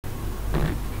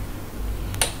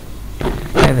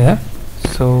Hi there.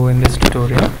 So in this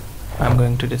tutorial I'm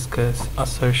going to discuss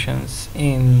assertions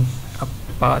in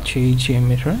Apache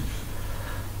JMeter.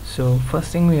 So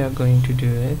first thing we are going to do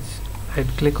is right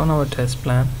click on our test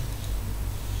plan,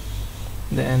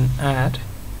 then add,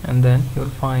 and then you'll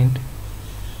find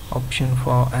option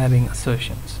for adding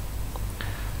assertions.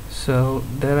 So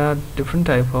there are different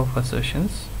type of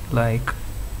assertions like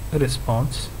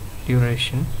response,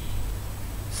 duration,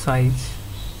 size,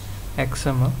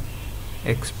 XML,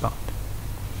 XPath.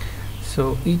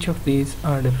 So each of these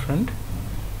are different,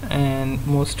 and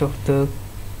most of the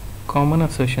common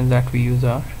assertions that we use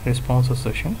are response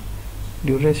assertion,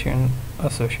 duration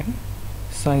assertion,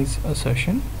 size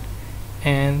assertion,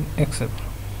 and XML.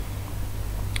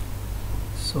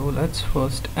 So let's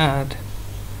first add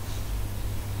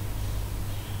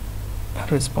a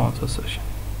response assertion.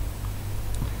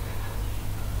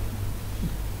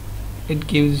 It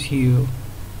gives you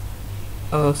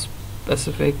a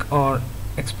specific or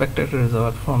expected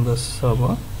result from the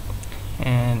server,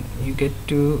 and you get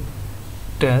to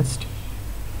test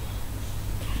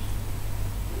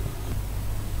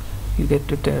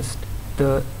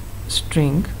the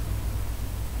string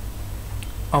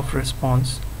of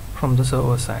response from the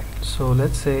server side. So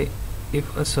let's say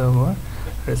if a server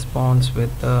responds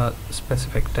with a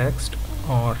specific text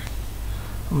or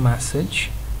message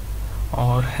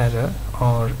or header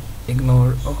or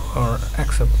ignore or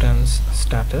acceptance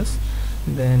status,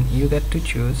 then you get to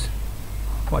choose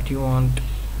what you want to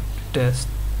test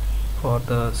for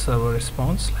the server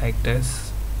response, like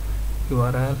test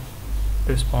URL,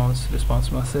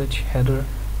 response message, header,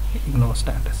 ignore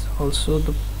status. Also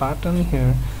the pattern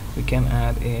here we can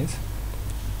add is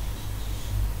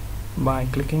by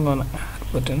clicking on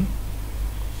add button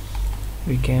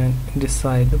we can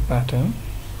decide the pattern.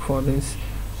 For this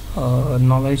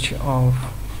knowledge of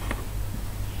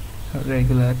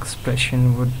regular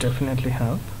expression would definitely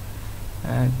help,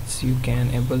 as you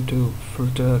can able to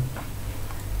filter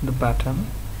the pattern.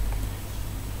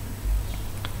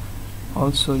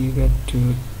 Also you get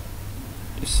to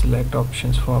select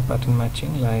options for pattern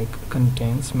matching like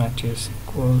contains, matches,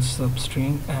 equals,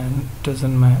 substring, and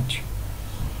doesn't match.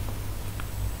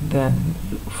 Then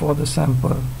for the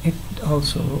sample it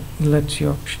also lets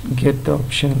you get the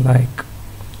option like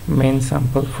main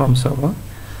sample from server,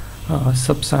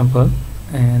 subsample,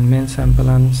 and main sample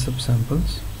and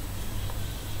subsamples.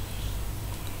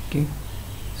 Okay,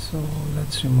 so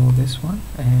let's remove this one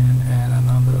and add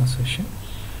another assertion,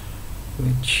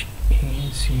 which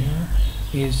is here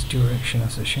is duration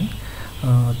assertion.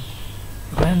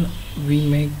 When we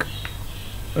make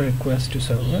a request to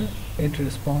server, it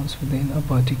responds within a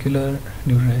particular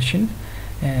duration,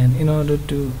 and in order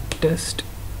to test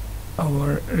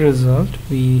our result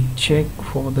we check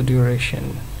for the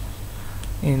duration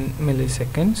in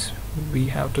milliseconds. We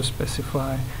have to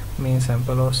specify main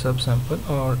sample or subsample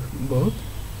or both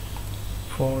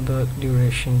for the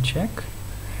duration check,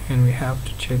 and we have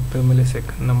to check the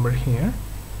millisecond number here.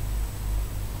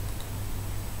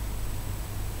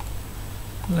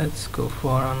 Let's go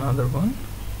for another one.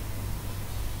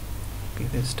 Okay,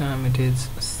 this time it is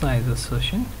size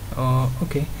assertion.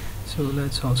 Okay, so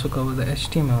let's also cover the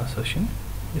HTML assertion.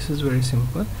 This is very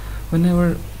simple.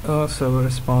 Whenever a server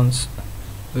responds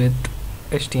with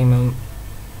HTML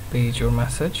page or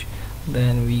message,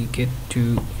 then we get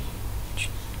to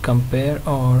compare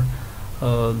or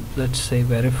let's say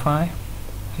verify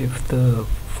if the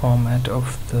format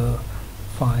of the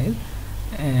file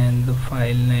and the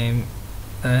file name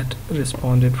that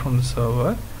responded from the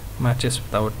server matches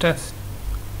with our test.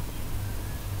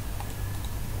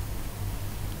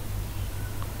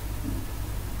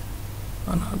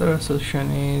 Another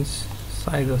assertion is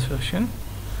size assertion.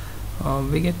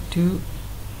 We get to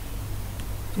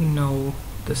know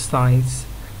the size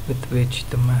with which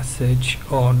the message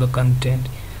or the content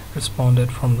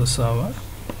responded from the server.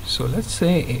 So let's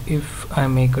say if I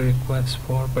make a request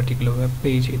for a particular web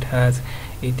page, it has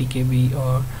 80 KB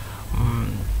or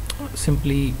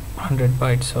simply 100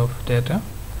 bytes of data,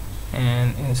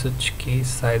 and in such case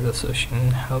size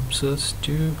assertion helps us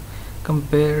to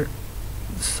compare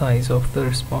the size of the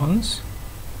response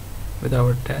with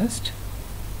our test.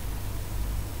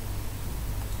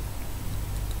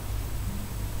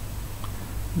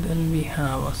 Then we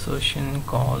have assertion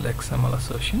called XML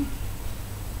assertion.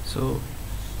 So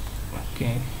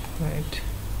okay, right,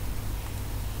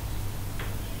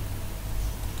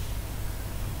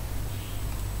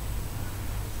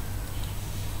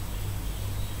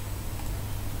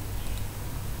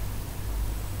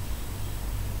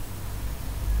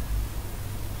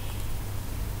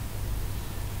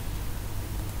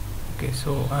 okay,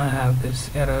 so I have this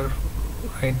error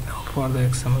right now for the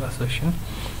XML assertion,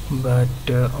 but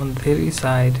on the theory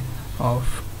side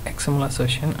of XML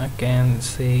assertion, I can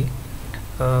say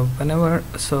whenever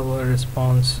a server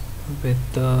responds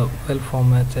with the well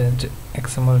formatted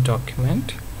XML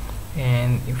document,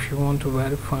 and if you want to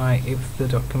verify if the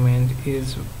document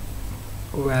is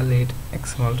valid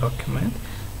XML document,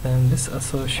 then this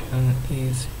assertion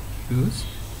is used.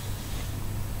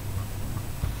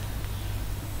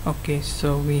 Okay,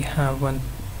 so we have one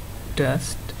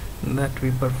test that we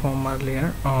performed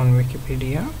earlier on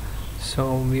Wikipedia,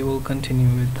 so we will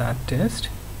continue with that test.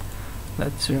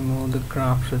 Let's remove the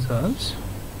graph results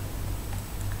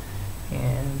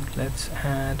and let's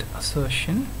add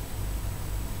assertion.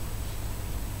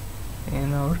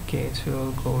 In our case, we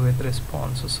will go with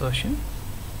response assertion,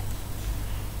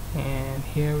 and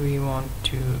here we want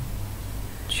to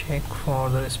check for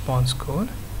the response code.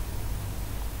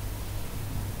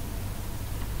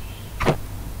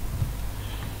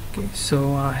 Okay,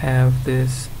 so I have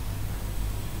this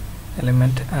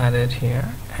element added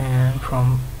here, and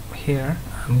from here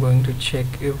I'm going to check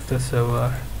if the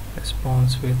server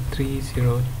responds with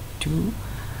 302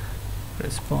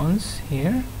 response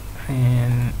here,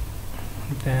 and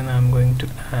then I'm going to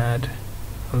add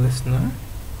a listener.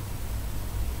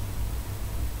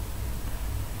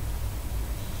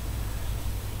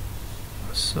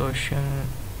 Assertion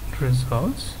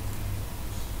results.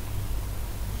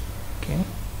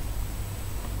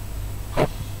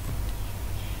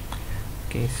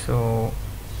 Okay, so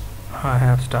I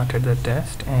have started the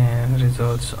test and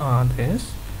results are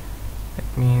this.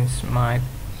 It means my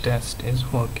test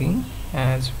is working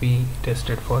as we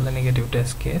tested for the negative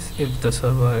test case. If the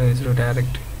server is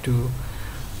redirected to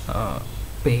a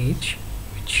page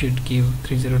which should give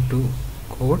 302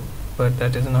 code, but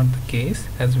that is not the case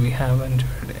as we have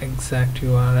entered exact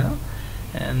URL,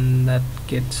 and that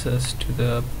gets us to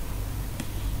the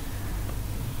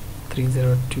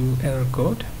 302 error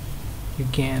code. You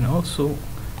can also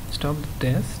stop the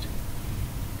test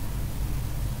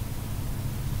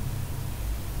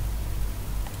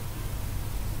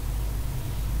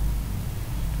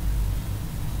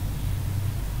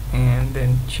and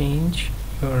then change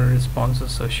your response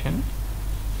assertion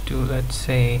to, let's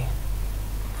say,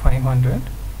 500.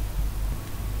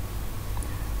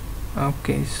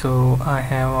 Okay, so I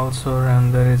have also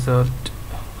run the result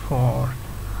for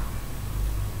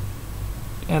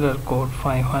error code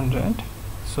 500.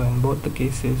 So in both the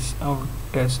cases our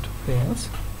test fails.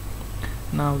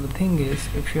 Now the thing is,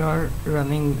 if you are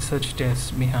running such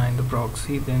tests behind the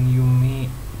proxy, then you may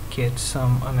get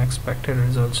some unexpected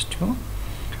results too.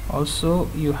 Also,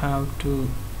 you have to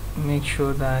make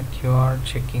sure that you are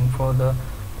checking for the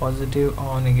positive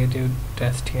or negative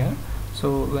test here.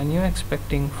 So when you're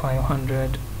expecting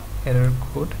 500 error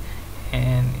code,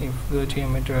 and if the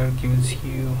JMeter gives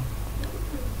you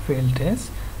failed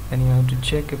test, then you have to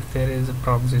check if there is a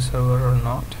proxy server or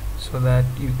not, so that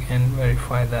you can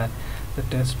verify that the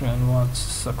test run was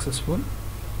successful.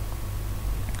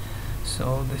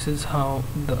 So this is how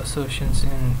the assertions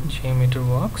in JMeter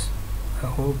works. I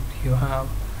hope you have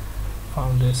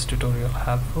found this tutorial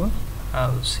helpful.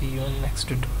 I'll see you in next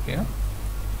tutorial.